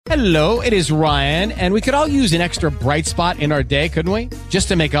Hello, it is Ryan, and we could all use an extra bright spot in our day, couldn't we? Just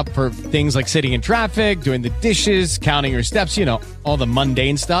to make up for things like sitting in traffic, doing the dishes, counting your steps, all the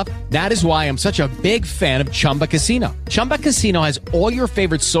mundane stuff. That is why I'm such a big fan of Chumba Casino. Chumba Casino has all your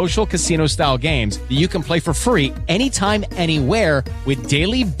favorite social casino-style games that you can play for free anytime, anywhere with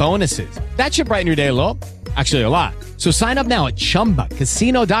daily bonuses. That should brighten your day a little. Actually, a lot. So sign up now at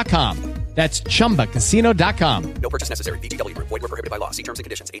ChumbaCasino.com. That's ChumbaCasino.com. No purchase necessary. VGW Group. Void where prohibited by law. See terms and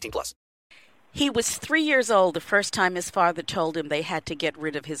conditions. 18+. He was 3 years old the first time his father told him they had to get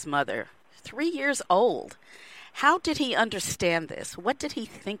rid of his mother. 3 years old. How did he understand this? What did he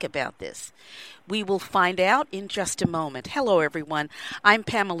think about this? We will find out in just a moment. Hello, everyone. I'm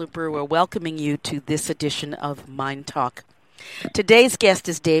Pamela Brewer, welcoming you to this edition of MyNDTALK. Today's guest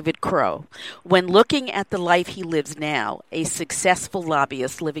is David Crow. When looking at the life he lives now, a successful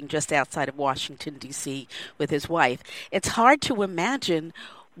lobbyist living just outside of Washington, D.C. with his wife, it's hard to imagine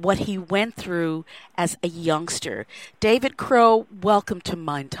what he went through as a youngster. David Crow, welcome to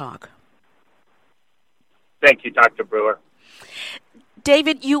MyNDTALK. Thank you, Dr. Brewer.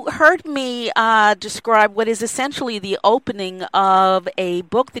 David, you heard me describe what is essentially the opening of a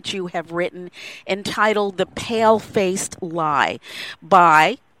book that you have written entitled The Pale-Faced Lie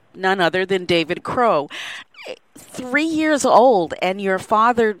by none other than David Crow. 3 years old, and your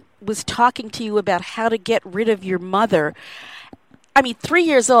father was talking to you about how to get rid of your mother. I mean, 3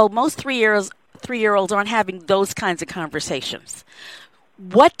 years old, most three-year-olds aren't having those kinds of conversations.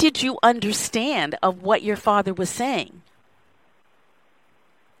 What did you understand of what your father was saying?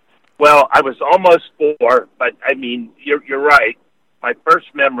 Well, I was almost 4, but I mean, you're right. My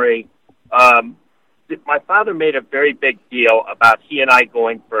first memory, my father made a very big deal about he and I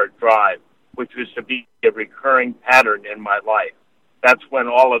going for a drive, which was to be a recurring pattern in my life. That's when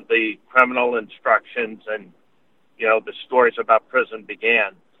all of the criminal instructions and, the stories about prison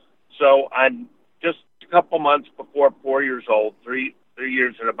began. So I'm just a couple months before 4 years old, 3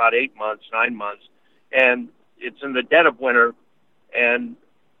 years and about 8 months, 9 months, and it's in the dead of winter, and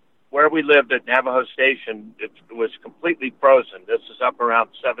where we lived at Navajo Station, it was completely frozen. This is up around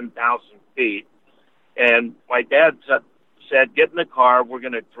 7,000 feet. And my dad said, get in the car, we're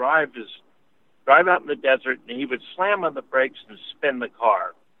going to drive out in the desert, and he would slam on the brakes and spin the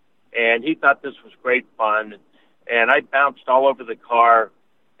car. And he thought this was great fun. And I bounced all over the car,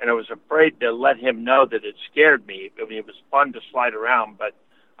 and I was afraid to let him know that it scared me. I mean, it was fun to slide around, but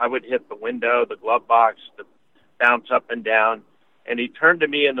I would hit the window, the glove box, bounce up and down. And he turned to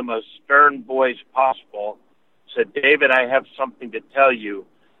me in the most stern voice possible, said, David, I have something to tell you,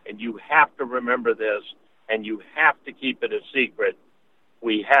 and you have to remember this, and you have to keep it a secret.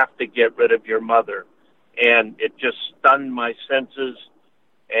 We have to get rid of your mother. And it just stunned my senses,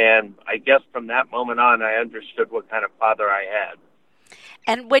 and I guess from that moment on, I understood what kind of father I had.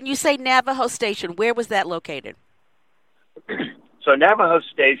 And when you say Navajo Station, where was that located? So Navajo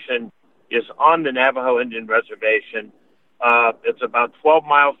Station is on the Navajo Indian Reservation. It's about 12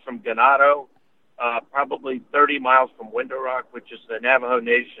 miles from Ganado, probably 30 miles from Window Rock, which is the Navajo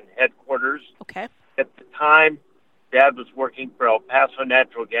Nation headquarters. Okay. At the time, Dad was working for El Paso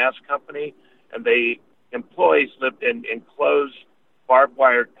Natural Gas Company, and the employees lived in enclosed barbed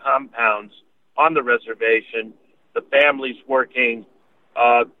wire compounds on the reservation. The families working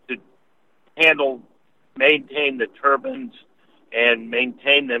to maintain the turbines and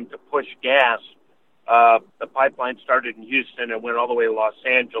maintain them to push gas. The pipeline started in Houston and went all the way to Los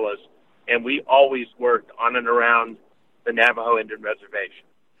Angeles, and we always worked on and around the Navajo Indian Reservation.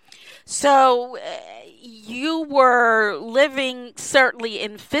 So you were living certainly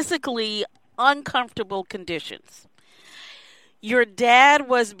in physically uncomfortable conditions. Your dad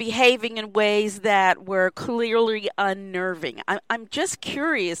was behaving in ways that were clearly unnerving. I'm just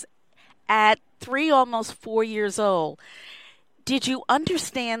curious, at 3, almost 4 years old, did you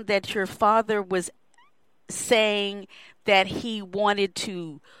understand that your father was saying that he wanted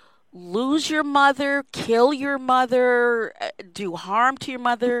to lose your mother, kill your mother, do harm to your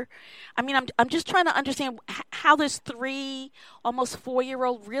mother? I mean, I'm just trying to understand how this 3, almost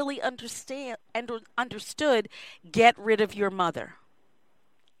 4-year-old really understood get rid of your mother.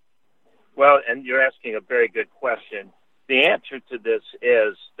 Well, and you're asking a very good question. The answer to this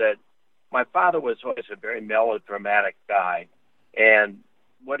is that my father was always a very melodramatic guy, and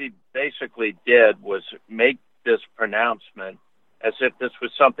what he basically did was make this pronouncement as if this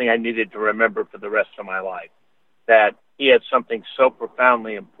was something I needed to remember for the rest of my life, that he had something so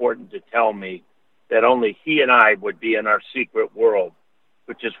profoundly important to tell me that only he and I would be in our secret world,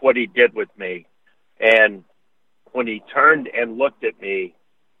 which is what he did with me. And when he turned and looked at me,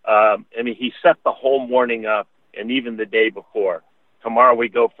 he set the whole morning up, and even the day before. tomorrow we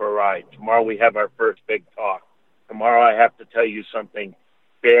go for a ride. Tomorrow we have our first big talk. Tomorrow I have to tell you something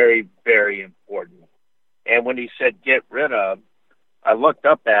very, very important. And when he said get rid of, I looked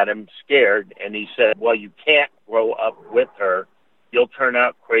up at him scared, and he said, well, you can't grow up with her. You'll turn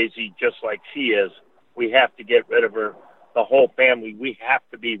out crazy just like she is. We have to get rid of her. The whole family, we have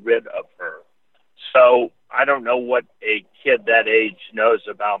to be rid of her. So I don't know what a kid that age knows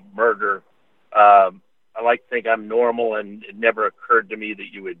about murder. I like to think I'm normal, and it never occurred to me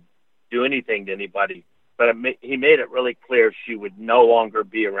that you would do anything to anybody. But he made it really clear she would no longer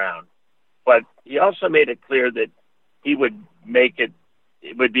be around. But he also made it clear that he would make it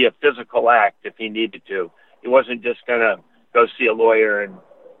would be a physical act if he needed to. He wasn't just going to go see a lawyer and,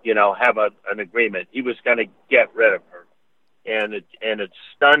 have an agreement. He was going to get rid of her. And it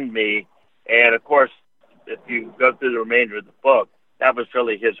stunned me. And, of course, if you go through the remainder of the book, that was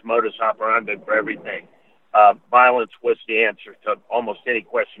really his modus operandi for everything. Violence was the answer to almost any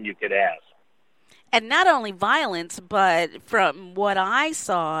question you could ask. And not only violence, but from what I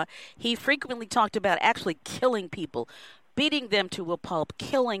saw, he frequently talked about actually killing people, beating them to a pulp,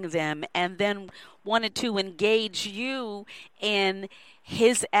 killing them, and then wanted to engage you in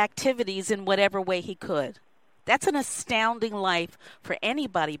his activities in whatever way he could. That's an astounding life for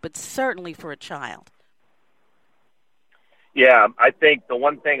anybody, but certainly for a child. Yeah, I think the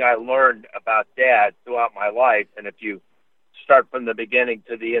one thing I learned about Dad throughout my life, and if you start from the beginning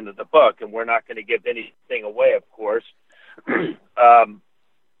to the end of the book, and we're not going to give anything away, of course,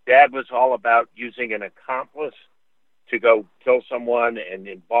 Dad was all about using an accomplice to go kill someone and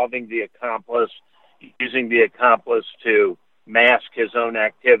involving the accomplice, using the accomplice to mask his own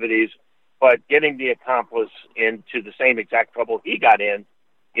activities, but getting the accomplice into the same exact trouble he got in,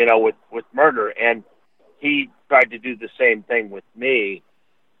 with murder. And he tried to do the same thing with me.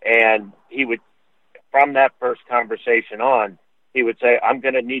 And he would, from that first conversation on, he would say, I'm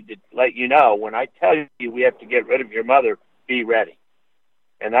going to need to let you know, when I tell you we have to get rid of your mother, be ready.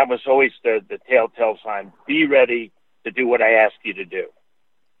 And that was always the telltale sign. Be ready to do what I ask you to do.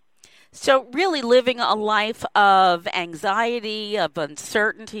 So really living a life of anxiety, of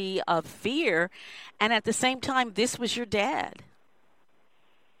uncertainty, of fear, and at the same time, this was your dad.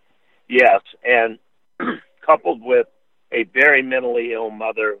 Yes, and coupled with a very mentally ill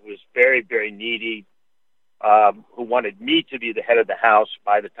mother who was very, very needy, who wanted me to be the head of the house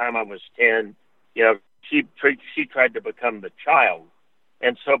by the time I was 10. She tried to become the child.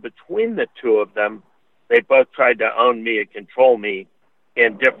 And so between the two of them, they both tried to own me and control me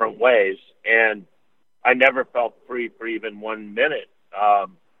in different ways. And I never felt free for even 1 minute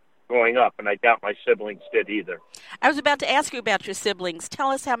growing up, and I doubt my siblings did either. I was about to ask you about your siblings. Tell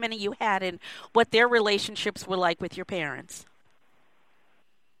us how many you had and what their relationships were like with your parents.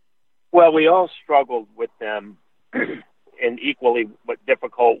 Well, we all struggled with them in equally but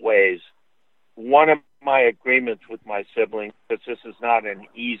difficult ways. One of my agreements with my siblings, because this is not an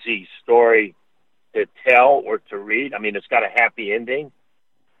easy story to tell or to read. I mean, it's got a happy ending.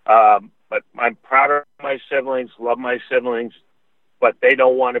 But I'm proud of my siblings, love my siblings, but they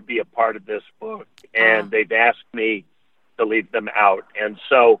don't want to be a part of this book. And they've asked me to leave them out. And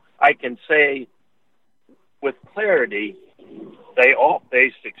so I can say with clarity, they all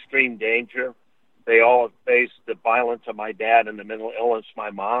faced extreme danger. They all faced the violence of my dad and the mental illness of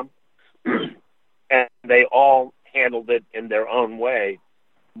my mom. And they all handled it in their own way.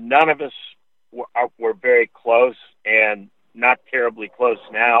 None of us were very close, and not terribly close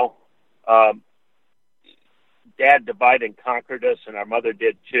now. Dad divided and conquered us, and our mother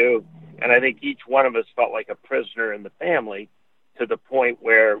did too. And I think each one of us felt like a prisoner in the family, to the point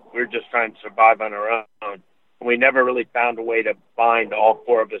where we're just trying to survive on our own. And we never really found a way to bind all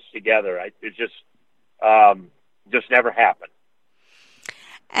four of us together. It just never happened.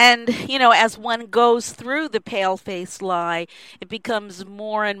 And, as one goes through the pale-faced lie, it becomes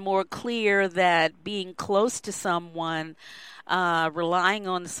more and more clear that being close to someone, relying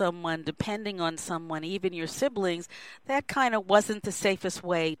on someone, depending on someone, even your siblings, that kind of wasn't the safest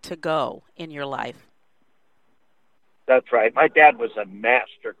way to go in your life. That's right. My dad was a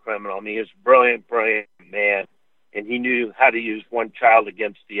master criminal. I mean, he was a brilliant, brilliant man, and he knew how to use one child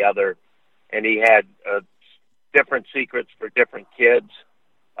against the other, and he had different secrets for different kids.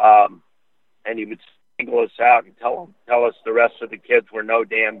 And he would single us out and tell us the rest of the kids were no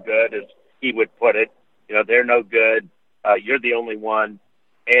damn good, as he would put it. They're no good. You're the only one.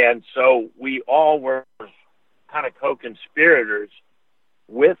 And so we all were kind of co-conspirators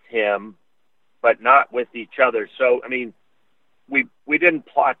with him, but not with each other. So, I mean, we didn't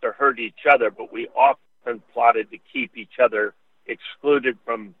plot to hurt each other, but we often plotted to keep each other excluded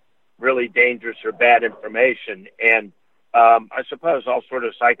from really dangerous or bad information. And I suppose all sort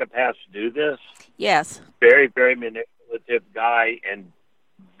of psychopaths do this. Yes. Very, very manipulative guy, and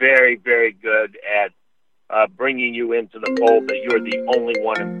very, very good at bringing you into the fold that you're the only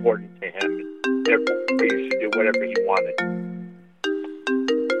one important to him. And therefore, you should do whatever he wanted.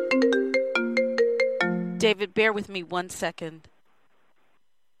 David, bear with me 1 second.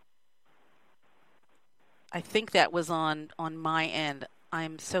 I think that was on my end.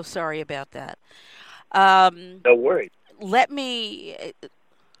 I'm so sorry about that. No worries. Let me.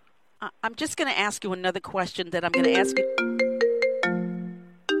 I'm just going to ask you another question that I'm going to ask you.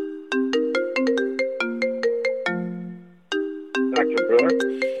 Dr. Brewer?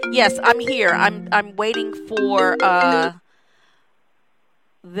 Yes, I'm here. I'm waiting for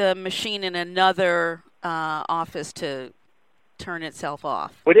the machine in another office to turn itself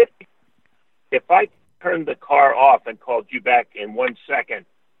off. Would it, if I turned the car off and called you back in 1 second,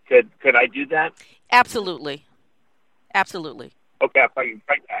 could I do that? Absolutely. Absolutely. Okay, I'll call you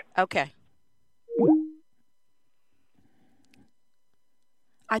right back. Okay.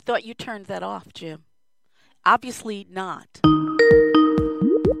 I thought you turned that off, Jim. Obviously not.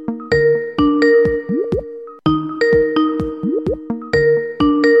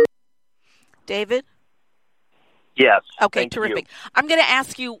 David? Yes. Okay, thank terrific. You. I'm going to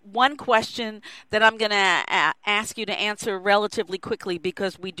ask you one question that I'm going to ask you to answer relatively quickly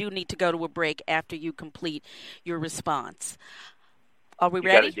because we do need to go to a break after you complete your response. Are we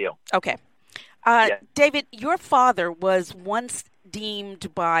ready? Got a deal. Okay. Yeah. David, your father was once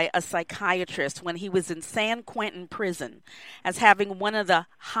deemed by a psychiatrist when he was in San Quentin prison as having one of the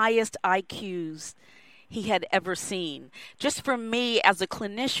highest IQs he had ever seen. Just for me as a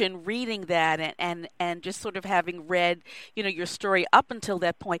clinician reading that and just sort of having read, your story up until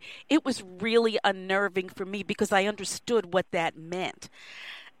that point, it was really unnerving for me because I understood what that meant.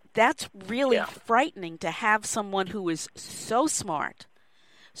 That's really frightening to have someone who is so smart,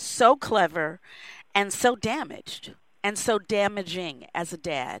 so clever, and so damaged and so damaging as a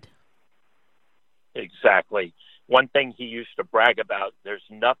dad. Exactly. One thing he used to brag about, there's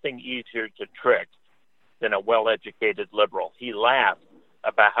nothing easier to trick than a well-educated liberal. He laughed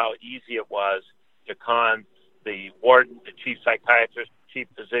about how easy it was to con the warden, the chief psychiatrist, chief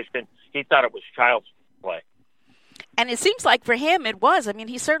physician. He thought it was child's play. And it seems like for him it was. I mean,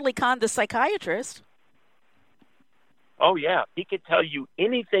 he certainly conned the psychiatrist. Oh, yeah. He could tell you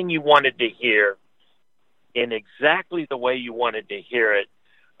anything you wanted to hear in exactly the way you wanted to hear it.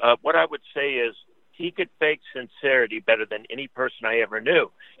 What I would say is he could fake sincerity better than any person I ever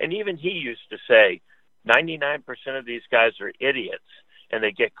knew. And even he used to say, 99% of these guys are idiots, and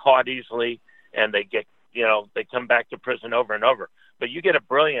they get caught easily, and they get, they come back to prison over and over. But you get a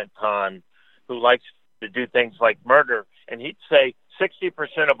brilliant con who likes to do things like murder, and he'd say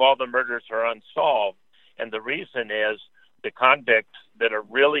 60% of all the murders are unsolved, and the reason is the convicts that are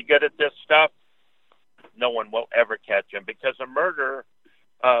really good at this stuff, no one will ever catch them because a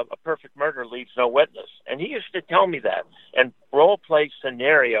perfect murder leaves no witness. And he used to tell me that and role play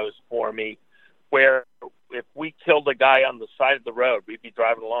scenarios for me where if we killed a guy on the side of the road, we'd be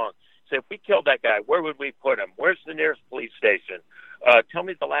driving along. Say, if we killed that guy, where would we put him? Where's the nearest police station? Tell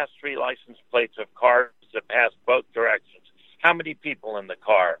me the last 3 license plates of cars that pass both directions. How many people in the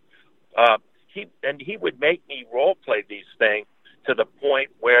car? He would make me role play these things to the point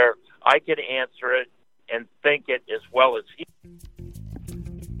where I could answer it and think it as well as he.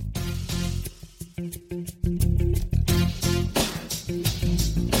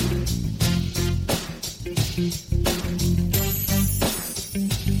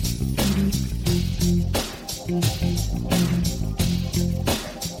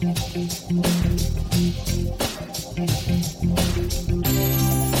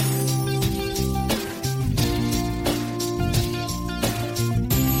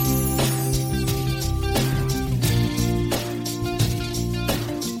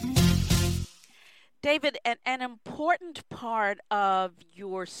 David, an important part of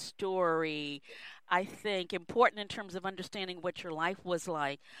your story, I think, important in terms of understanding what your life was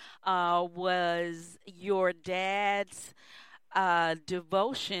like, was your dad's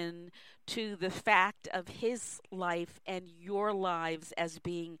devotion to the fact of his life and your lives as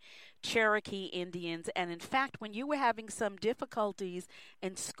being Cherokee Indians. And in fact, when you were having some difficulties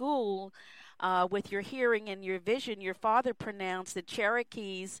in school, with your hearing and your vision, your father pronounced that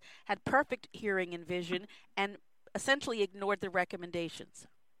Cherokees had perfect hearing and vision and essentially ignored the recommendations.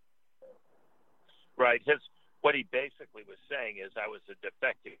 Right. What he basically was saying is I was a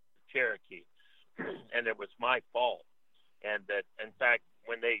defective Cherokee, and it was my fault. And that, in fact,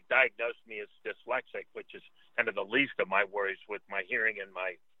 when they diagnosed me as dyslexic, which is kind of the least of my worries with my hearing and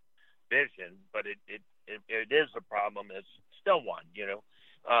my vision, but it it is a problem. It's still one,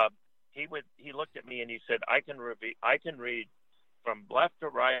 he looked at me and he said, I can read from left to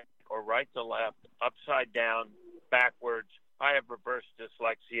right or right to left, upside down, backwards. I have reverse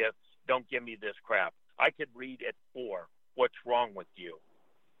dyslexia. Don't give me this crap. I could read at 4. What's wrong with you?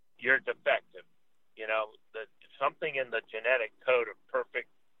 You're defective. Something in the genetic code of perfect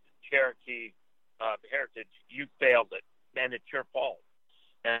Cherokee heritage, you failed it, and it's your fault.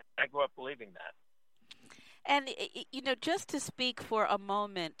 And I grew up believing that. And, just to speak for a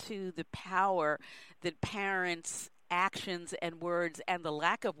moment to the power that parents' actions and words and the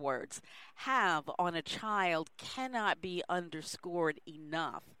lack of words have on a child cannot be underscored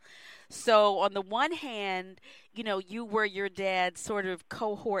enough. So on the one hand, you were your dad's sort of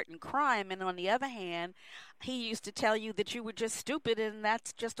cohort in crime, and on the other hand, he used to tell you that you were just stupid and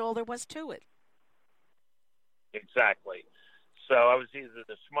that's just all there was to it. Exactly. So I was either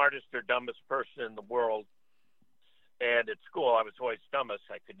the smartest or dumbest person in the world. And at school, I was always dumbest.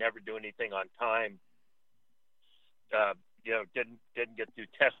 I could never do anything on time. Didn't get through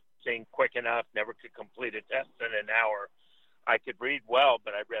testing quick enough. Never could complete a test in an hour. I could read well,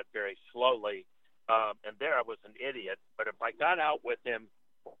 but I read very slowly. And there I was an idiot. But if I got out with him,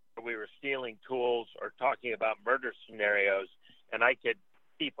 we were stealing tools or talking about murder scenarios, and I could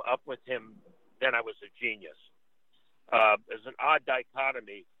keep up with him, then I was a genius. There's an odd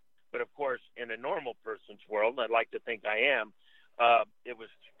dichotomy. But, of course, in a normal person's world, and I'd like to think I am, it was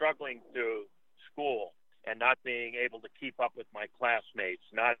struggling through school and not being able to keep up with my classmates,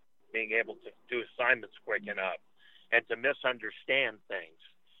 not being able to do assignments quick enough, and to misunderstand things.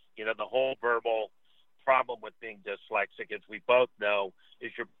 The whole verbal problem with being dyslexic, as we both know,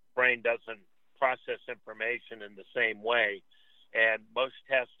 is your brain doesn't process information in the same way. And most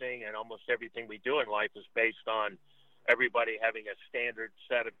testing and almost everything we do in life is based on everybody having a standard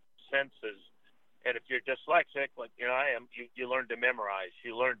set of senses. And if you're dyslexic, like I am, you learn to memorize,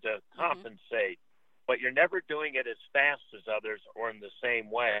 you learn to compensate, but you're never doing it as fast as others or in the same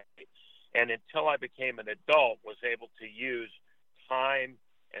way. And until I became an adult, was able to use time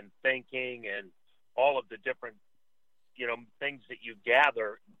and thinking and all of the different, things that you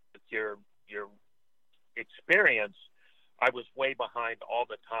gather with your experience, I was way behind all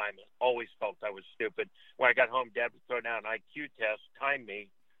the time. Always felt I was stupid. When I got home, Dad would throw down an IQ test, time me.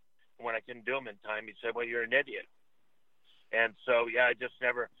 When I couldn't do them in time, he said, well, you're an idiot. And so, I just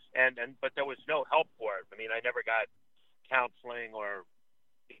never, but there was no help for it. I mean, I never got counseling or,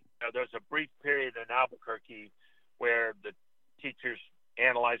 there was a brief period in Albuquerque where the teachers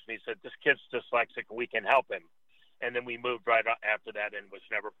analyzed me and said, this kid's dyslexic, we can help him. And then we moved right after that and was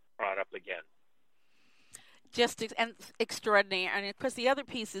never brought up again. Just extraordinary. And of course, the other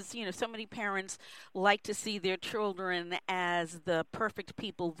piece is, so many parents like to see their children as the perfect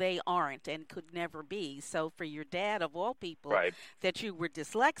people they aren't and could never be. So for your dad, of all people, right, that you were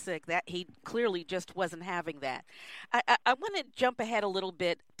dyslexic, that he clearly just wasn't having that. I want to jump ahead a little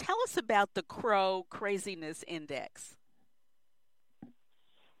bit. Tell us about the Crow Craziness Index.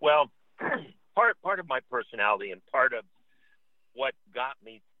 Well, part of my personality and part of what got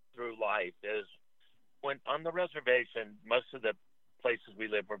me through life is, when on the reservation, most of the places we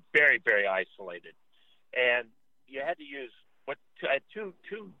lived were very, very isolated, and you had to use I had two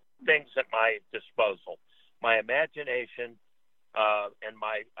things at my disposal: my imagination, and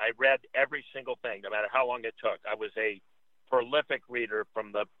I read every single thing, no matter how long it took. I was a prolific reader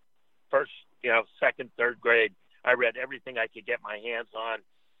from the first, second, third grade. I read everything I could get my hands on.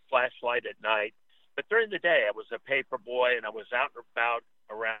 Flashlight at night, but during the day, I was a paper boy, and I was out and about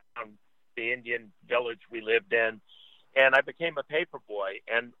around the Indian village we lived in, and I became a paper boy.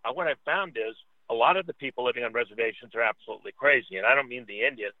 And what I found is a lot of the people living on reservations are absolutely crazy. And I don't mean the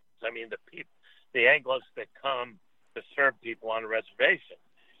Indians, I mean the Anglos that come to serve people on a reservation.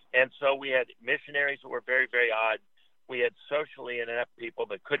 And so we had missionaries that were very, very odd. We had socially inept people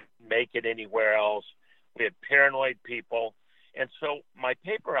that couldn't make it anywhere else. We had paranoid people. And so my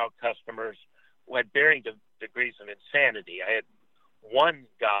paper out customers had varying degrees of insanity. I had one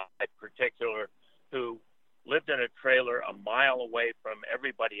guy in particular who lived in a trailer a mile away from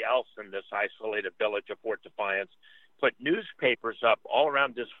everybody else in this isolated village of Fort Defiance, put newspapers up all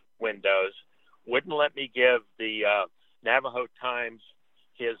around his windows, wouldn't let me give the Navajo Times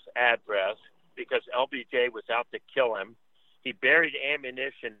his address because LBJ was out to kill him. He buried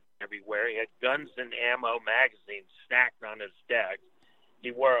ammunition everywhere. He had guns and ammo magazines stacked on his deck.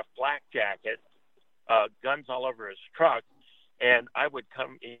 He wore a flak jacket, guns all over his truck. And I would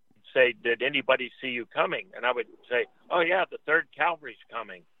come and say, did anybody see you coming? And I would say, oh, yeah, the 3rd Cavalry's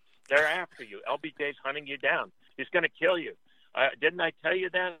coming. They're after you. LBJ's hunting you down. He's going to kill you. Didn't I tell you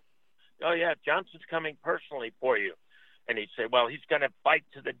that? "Oh yeah, Johnson's coming personally for you," and he'd say, "Well, he's going to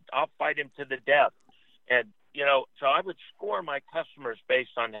I'll fight him to the death," and so I would score my customers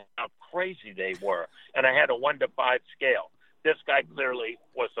based on how crazy they were, and I had a 1 to 5 scale. This guy clearly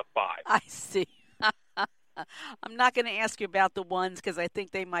was a 5. I see. I'm not going to ask you about the ones because I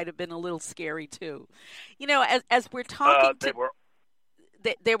think they might have been a little scary too. As we're talking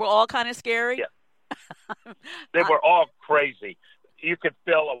they were all kind of scary. Yeah, they were all crazy. You could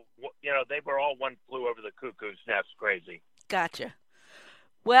feel they were all one flew over the cuckoo's nest crazy. Gotcha.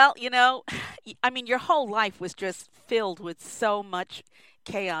 Well, your whole life was just filled with so much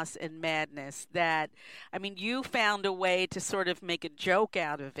chaos and madness that, you found a way to sort of make a joke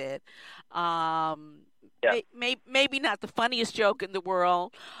out of it. Maybe not the funniest joke in the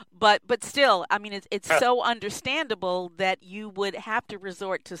world, but still, it's so understandable that you would have to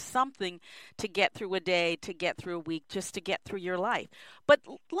resort to something to get through a day, to get through a week, just to get through your life. But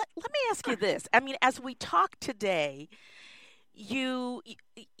let me ask you this. As we talk today,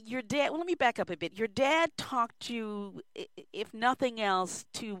 your dad, well, let me back up a bit. Your dad talked you, if nothing else,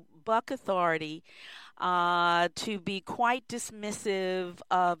 to buck authority, to be quite dismissive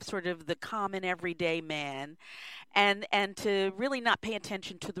of sort of the common everyday man, and to really not pay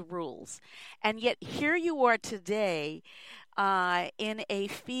attention to the rules. And yet here you are today in a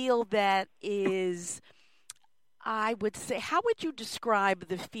field that is, I would say, how would you describe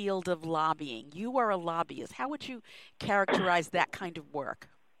the field of lobbying? You are a lobbyist. How would you characterize that kind of work?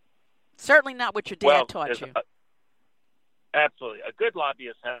 Certainly not what your dad taught you. Absolutely. A good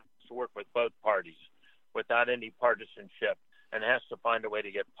lobbyist has to work with both parties without any partisanship and has to find a way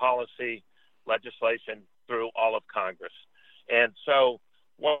to get policy, legislation through all of Congress. And so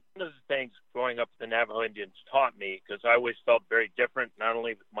one of the things growing up with the Navajo Indians taught me, because I always felt very different, not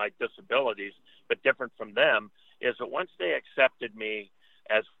only with my disabilities, but different from them, is that once they accepted me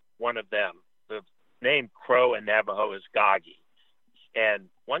as one of them, the name Crow in Navajo is Gagi. And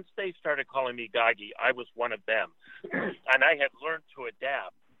once they started calling me Gagi, I was one of them. And I had learned to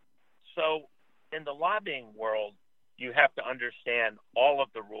adapt. So in the lobbying world, you have to understand all of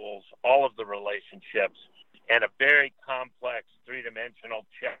the rules, all of the relationships, and a very complex three-dimensional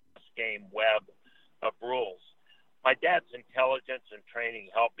chess game web of rules. My dad's intelligence and training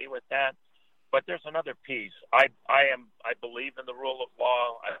helped me with that. But there's another piece. I believe in the rule of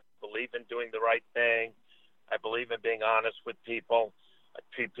law. I believe in doing the right thing. I believe in being honest with people. I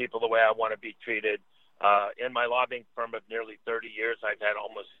treat people the way I want to be treated. In my lobbying firm of nearly 30 years, I've had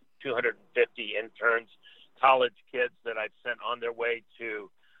almost 250 interns, college kids that I've sent on their way to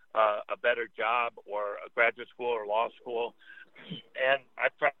a better job or a graduate school or law school. And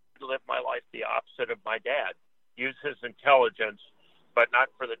I've tried to live my life the opposite of my dad. Use his intelligence, but not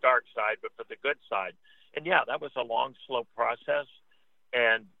for the dark side, but for the good side. And yeah, that was a long, slow process.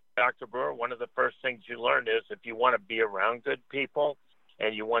 And Dr. Brewer, one of the first things you learn is if you want to be around good people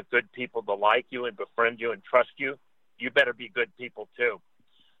and you want good people to like you and befriend you and trust you, you better be good people too.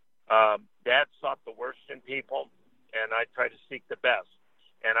 Dad sought the worst in people, and I try to seek the best.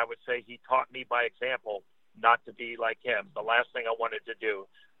 And I would say he taught me by example not to be like him. The last thing I wanted to do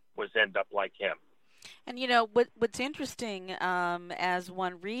was end up like him. And what's interesting as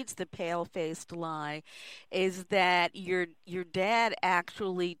one reads The Pale-Faced Lie is that your dad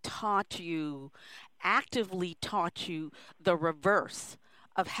actually actively taught you the reverse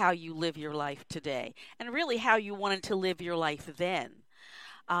of how you live your life today, and really how you wanted to live your life then.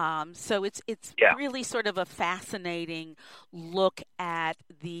 So it's really sort of a fascinating look at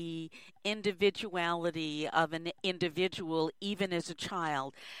the individuality of an individual, even as a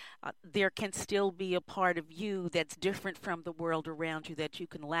child. There can still be a part of you that's different from the world around you that you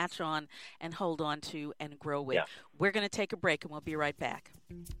can latch on and hold on to and grow with. Yeah. We're going to take a break and we'll be right back.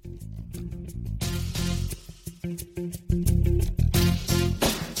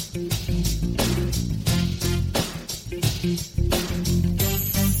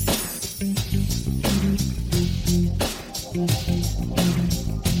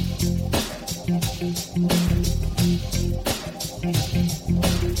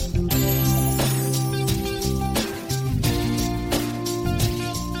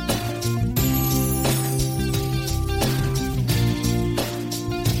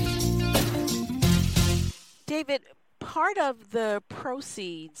 David, part of the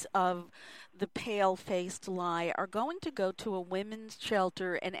proceeds of The Pale-Faced Lie are going to go to a women's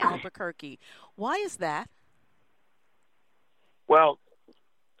shelter in Albuquerque. Why is that? Well,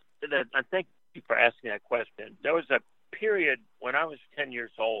 I thank you for asking that question. There was a period when I was 10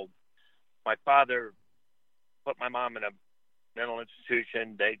 years old. My father put my mom in a mental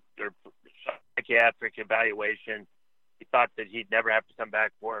institution. Their psychiatric evaluation. He thought that he'd never have to come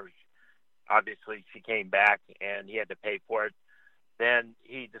back for her. obviously she came back and he had to pay for it. Then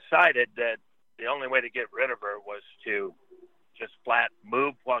he decided that the only way to get rid of her was to just flat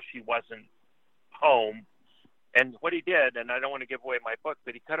move while she wasn't home. And what he did, and I don't want to give away my book,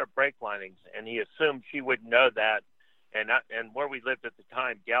 but he cut her brake linings, and he assumed she wouldn't know that. And where we lived at the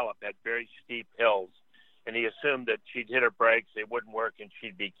time, Gallup had very steep hills, and he assumed that she'd hit her brakes, it wouldn't work, and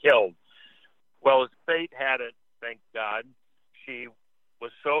she'd be killed. Well, as fate had it, thank God, she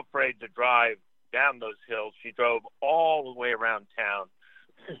was so afraid to drive down those hills, she drove all the way around town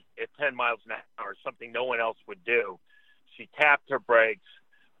at 10 miles an hour, something no one else would do. She tapped her brakes.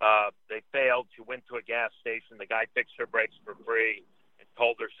 They failed. She went to a gas station. The guy fixed her brakes for free and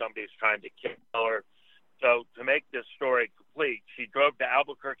told her somebody was trying to kill her. So to make this story complete, she drove to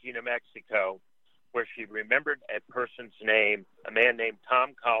Albuquerque, New Mexico, where she remembered a person's name, a man named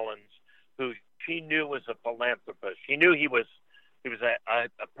Tom Collins, who she knew was a philanthropist. She knew he was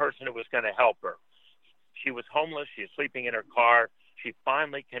a person who was going to help her. She was homeless. She was sleeping in her car. She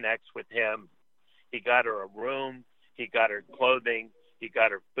finally connects with him. He got her a room. He got her clothing. He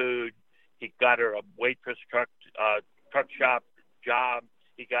got her food. He got her a waitress truck shop job.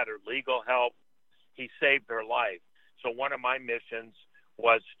 He got her legal help. He saved her life. So one of my missions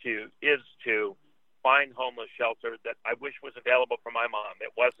is to find homeless shelter that I wish was available for my mom.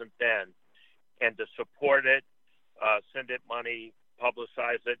 It wasn't then. And to support it, send it money,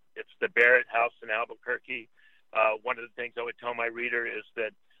 publicize it. It's the Barrett House in Albuquerque. One of the things I would tell my reader is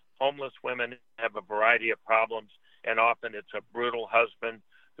that homeless women have a variety of problems, and often it's a brutal husband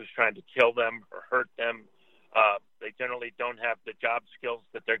who's trying to kill them or hurt them. They generally don't have the job skills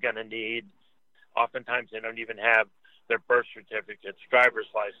that they're going to need. Oftentimes they don't even have their birth certificates,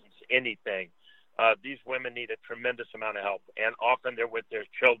 driver's license, anything. These women need a tremendous amount of help, and often they're with their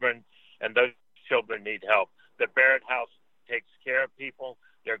children, and those children need help. The Barrett House takes care of people.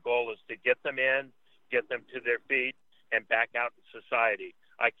 Their goal is to get them in, get them to their feet, and back out in society.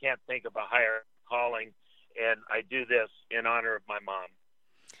 I can't think of a higher calling, and I do this in honor of my mom.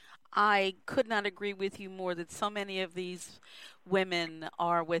 I could not agree with you more that so many of these women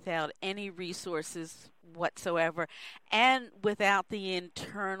are without any resources whatsoever and without the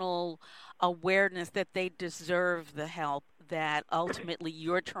internal awareness that they deserve the help that ultimately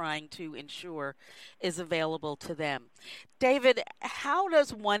you're trying to ensure is available to them. David, how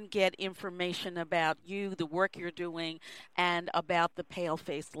does one get information about you, the work you're doing, and about the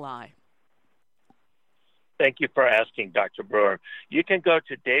Pale-Faced Lie? Thank you for asking, Dr. Brewer. You can go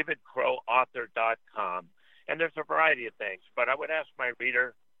to davidcrowauthor.com, and there's a variety of things. But I would ask my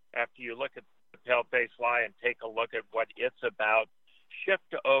reader, after you look at the Pale-Faced Lie and take a look at what it's about,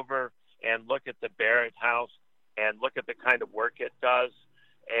 shift over and look at the Barrett House and look at the kind of work it does.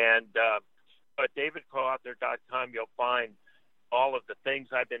 And at davidcrowauthor.com, you'll find all of the things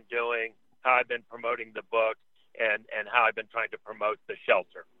I've been doing, how I've been promoting the book, and how I've been trying to promote the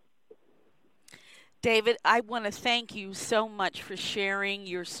shelter. David, I want to thank you so much for sharing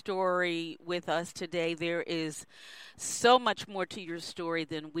your story with us today. There is so much more to your story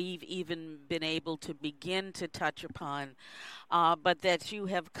than we've even been able to begin to touch upon, but that you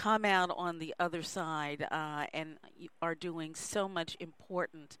have come out on the other side and you are doing so much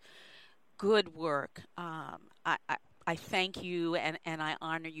important, good work. I thank you and I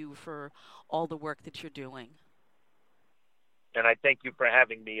honor you for all the work that you're doing. And I thank you for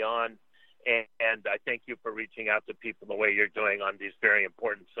having me on. And I thank you for reaching out to people the way you're doing on these very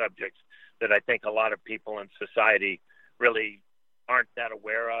important subjects that I think a lot of people in society really aren't that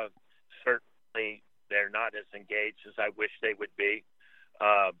aware of. Certainly, they're not as engaged as I wish they would be.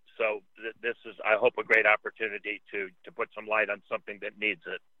 So this is, I hope, a great opportunity to put some light on something that needs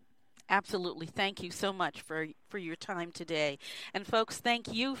it. Absolutely. Thank you so much for your time today. And folks,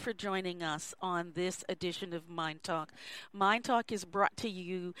 thank you for joining us on this edition of Mind Talk. Mind Talk is brought to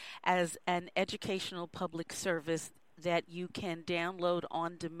you as an educational public service that you can download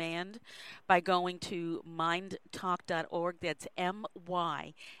on demand by going to MyNDTALK.org. That's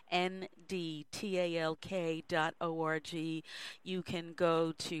MyNDTALK.org. You can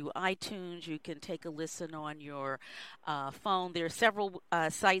go to iTunes. You can take a listen on your phone. There are several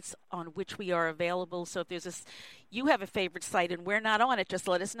sites on which we are available. So if you have a favorite site and we're not on it, just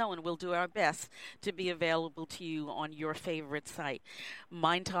let us know and we'll do our best to be available to you on your favorite site.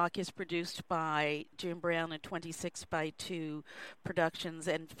 Mind Talk is produced by Jim Brown and 26x2 Productions.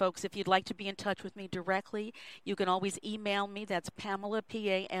 And folks, if you'd like to be in touch with me directly, you can always email me. That's Pamela,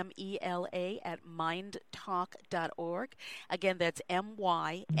 Pamela, at MyNDTALK.org. Again, that's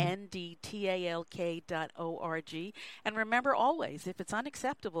MyNDTALK.org. And remember always, if it's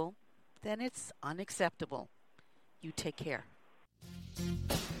unacceptable, then it's unacceptable. You take care.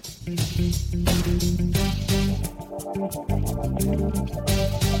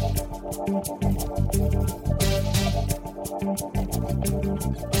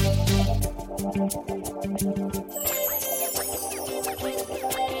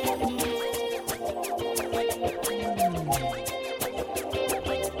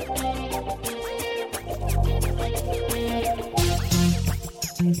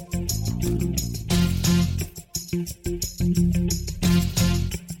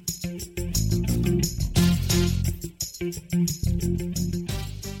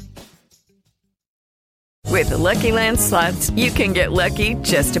 With the Lucky Land Slots, you can get lucky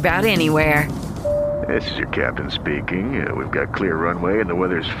just about anywhere. This is your captain speaking. We've got clear runway and the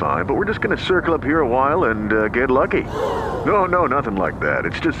weather's fine, but we're just going to circle up here a while and get lucky. No, nothing like that.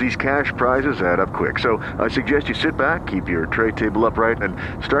 It's just these cash prizes add up quick. So I suggest you sit back, keep your tray table upright, and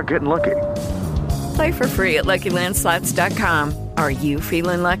start getting lucky. Play for free at LuckyLandSlots.com. Are you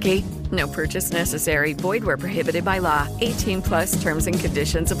feeling lucky? No purchase necessary. Void where prohibited by law. 18+ terms and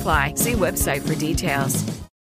conditions apply. See website for details.